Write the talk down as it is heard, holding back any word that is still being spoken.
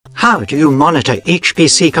How do you monitor each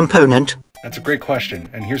PC component? That's a great question,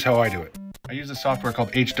 and here's how I do it. I use a software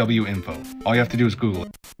called HW Info. All you have to do is Google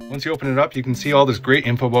it. Once you open it up, you can see all this great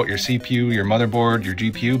info about your CPU, your motherboard, your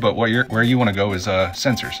GPU, but where you want to go is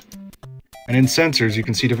sensors. And in sensors, you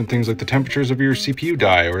can see different things like the temperatures of your CPU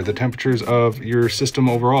die, or the temperatures of your system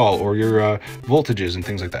overall, or your voltages and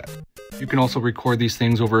things like that. You can also record these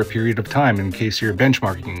things over a period of time in case you're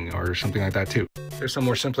benchmarking or something like that too. There's some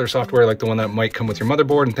more simpler software like the one that might come with your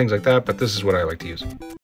motherboard and things like that, but this is what I like to use.